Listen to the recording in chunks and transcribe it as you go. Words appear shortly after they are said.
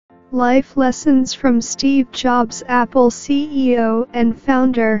Life lessons from Steve Jobs, Apple CEO and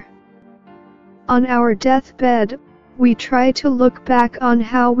founder. On our deathbed, we try to look back on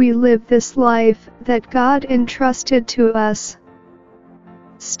how we live this life that God entrusted to us.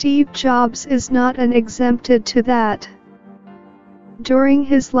 Steve Jobs is not an exempted to that. During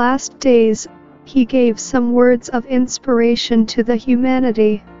his last days, he gave some words of inspiration to the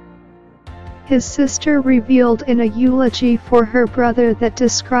humanity. His sister revealed in a eulogy for her brother that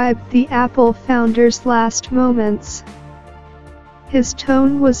described the Apple founder's last moments. His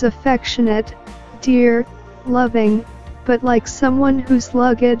tone was affectionate, dear, loving, but like someone whose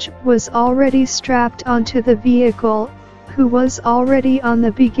luggage was already strapped onto the vehicle, who was already on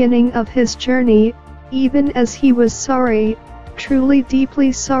the beginning of his journey, even as he was sorry, truly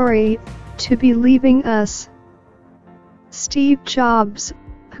deeply sorry, to be leaving us. Steve Jobs,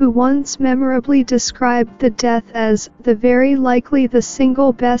 who once memorably described the death as the very likely the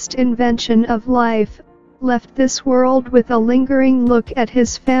single best invention of life, left this world with a lingering look at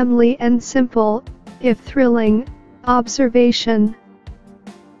his family and simple, if thrilling, observation.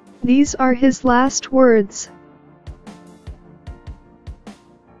 These are his last words.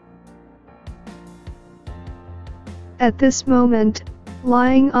 At this moment,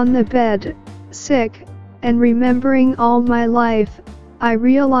 lying on the bed, sick, and remembering all my life, I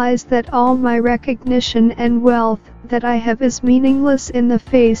realize that all my recognition and wealth that I have is meaningless in the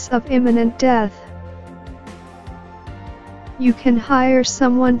face of imminent death. You can hire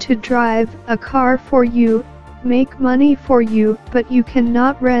someone to drive a car for you, make money for you, but you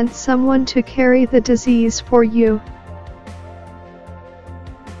cannot rent someone to carry the disease for you.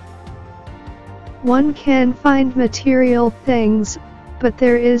 One can find material things, but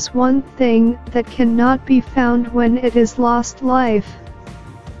there is one thing that cannot be found when it is lost: life.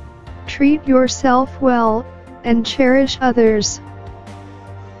 Treat yourself well, and cherish others.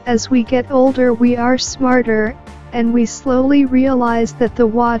 As we get older, we are smarter, and we slowly realize that the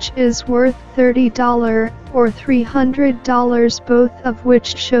watch is worth $30 or $300, both of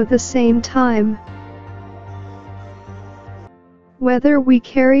which show the same time. Whether we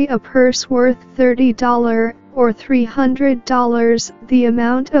carry a purse worth $30 or $300, the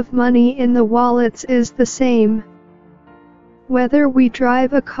amount of money in the wallets is the same. Whether we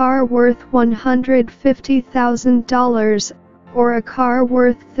drive a car worth $150,000 or a car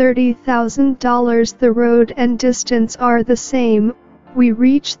worth $30,000, the road and distance are the same, we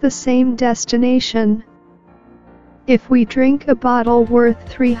reach the same destination. If we drink a bottle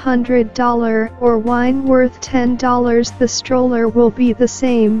worth $300 or wine worth $10, the stroller will be the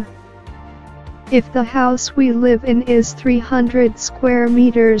same. If the house we live in is 300 square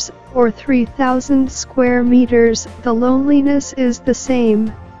meters or 3,000 square meters, the loneliness is the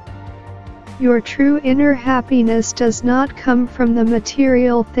same. Your true inner happiness does not come from the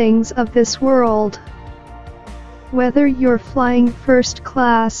material things of this world. Whether you're flying first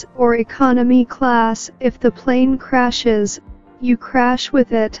class or economy class, if the plane crashes, you crash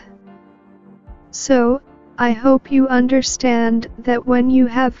with it. So, I hope you understand that when you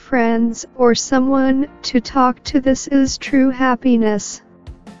have friends or someone to talk to, this is true happiness.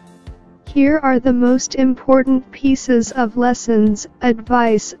 Here are the most important pieces of lessons,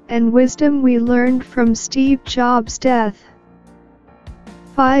 advice, and wisdom we learned from Steve Jobs' death.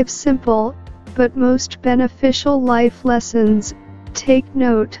 5 simple, but most beneficial life lessons. Take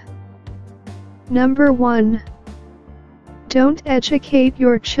note. Number 1. Don't educate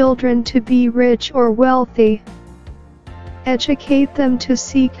your children to be rich or wealthy. Educate them to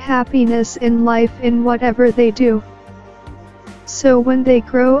seek happiness in life in whatever they do. So when they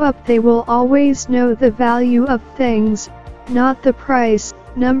grow up, they will always know the value of things, not the price.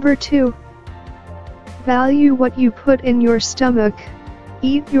 Number 2. Value what you put in your stomach.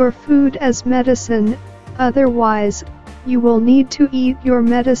 Eat your food as medicine, otherwise, you will need to eat your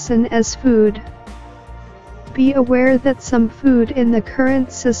medicine as food. Be aware that some food in the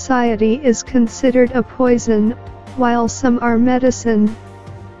current society is considered a poison, while some are medicine.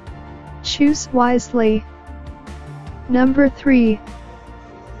 Choose wisely. Number 3.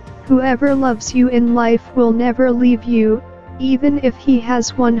 Whoever loves you in life will never leave you, even if he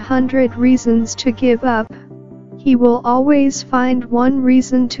has 100 reasons to give up. He will always find one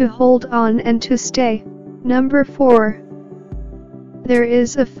reason to hold on and to stay. Number 4. There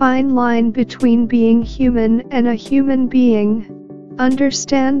is a fine line between being human and a human being.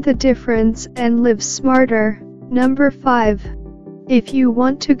 Understand the difference and live smarter. Number 5. If you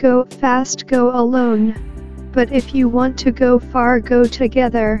want to go fast, go alone. But if you want to go far, go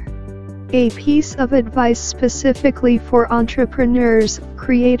together. A piece of advice specifically for entrepreneurs,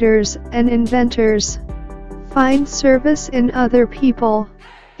 creators, and inventors. Find service in other people.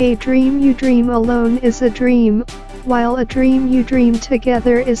 A dream you dream alone is a dream, while a dream you dream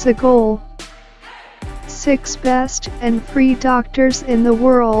together is a goal. 6 best and free doctors in the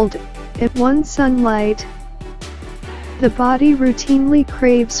world. 1. Sunlight. The body routinely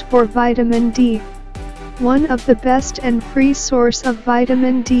craves for vitamin D. One of the best and free source of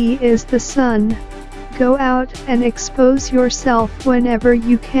vitamin D is the sun. Go out and expose yourself whenever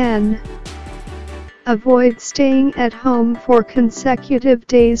you can. Avoid staying at home for consecutive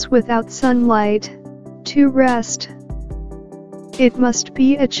days without sunlight. 2. Rest. It must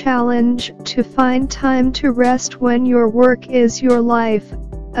be a challenge to find time to rest when your work is your life,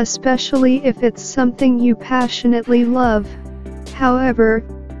 especially if it's something you passionately love. However,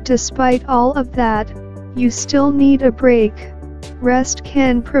 despite all of that, you still need a break. Rest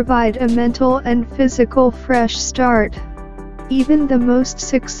can provide a mental and physical fresh start. Even the most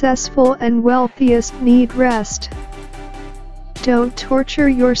successful and wealthiest need rest. Don't torture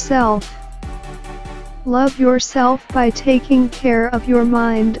yourself. Love yourself by taking care of your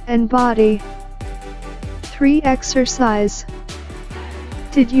mind and body. 3. Exercise.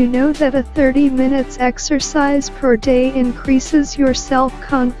 Did you know that a 30 minutes exercise per day increases your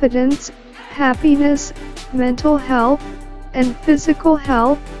self-confidence, happiness, mental health, and physical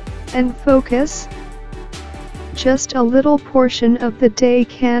health, and focus? Just a little portion of the day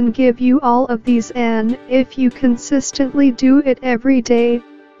can give you all of these, and if you consistently do it every day,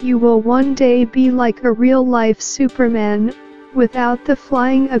 you will one day be like a real-life Superman, without the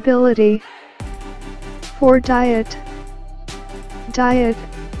flying ability. 4. Diet. Diet,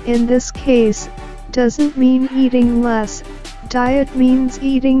 in this case, doesn't mean eating less. Diet means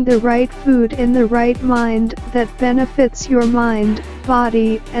eating the right food in the right mind that benefits your mind,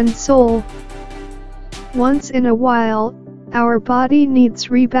 body, and soul. Once in a while, our body needs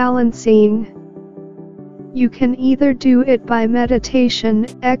rebalancing. You can either do it by meditation,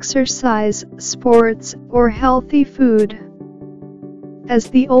 exercise, sports, or healthy food. As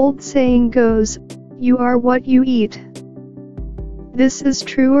the old saying goes, you are what you eat. This is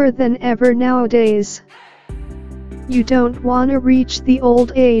truer than ever nowadays. You don't want to reach the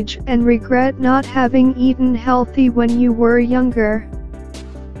old age and regret not having eaten healthy when you were younger.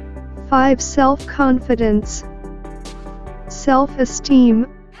 5. Self-confidence. Self-esteem,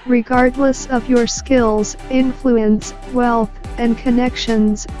 regardless of your skills, influence, wealth, and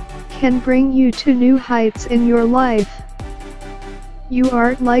connections, can bring you to new heights in your life. You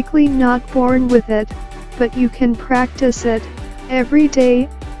are likely not born with it, but you can practice it, every day,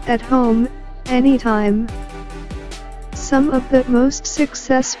 at home, anytime. Some of the most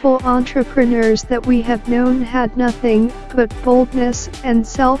successful entrepreneurs that we have known had nothing but boldness and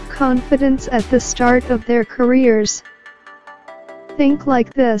self-confidence at the start of their careers. Think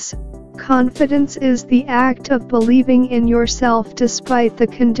like this: confidence is the act of believing in yourself despite the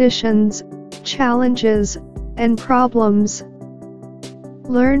conditions, challenges, and problems.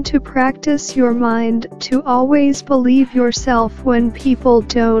 Learn to practice your mind to always believe yourself when people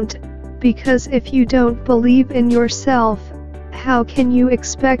don't, because if you don't believe in yourself, how can you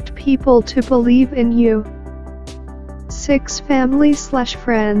expect people to believe in you? 6.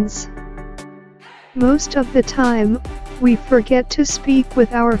 Family/friends. Most of the time, we forget to speak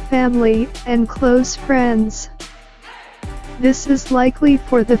with our family and close friends. This is likely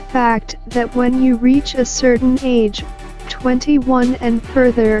for the fact that when you reach a certain age, 21 and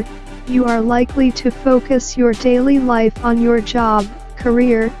further, you are likely to focus your daily life on your job,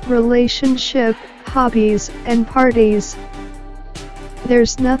 career, relationship, hobbies, and parties.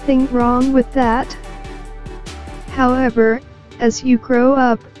 There's nothing wrong with that. However, as you grow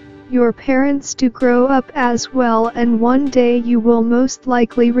up, your parents do grow up as well, and one day you will most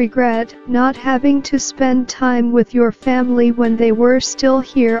likely regret not having to spend time with your family when they were still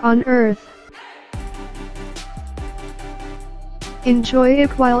here on earth. Enjoy it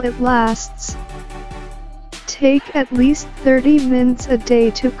while it lasts. Take at least 30 minutes a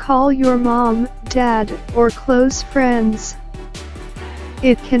day to call your mom, dad, or close friends.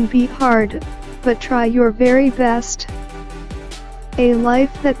 It can be hard, but try your very best. A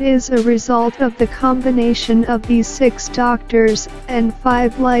life that is a result of the combination of these 6 doctors and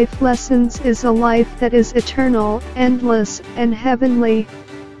 5 life lessons is a life that is eternal, endless, and heavenly.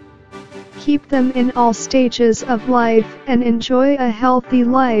 Keep them in all stages of life and enjoy a healthy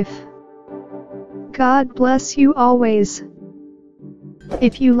life. God bless you always.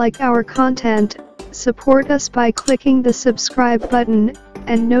 If you like our content, support us by clicking the subscribe button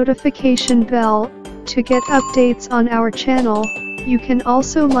and notification bell to get updates on our channel. You can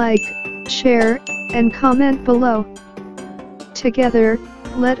also like, share, and comment below. Together,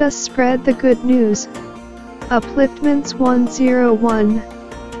 let us spread the good news. Upliftments101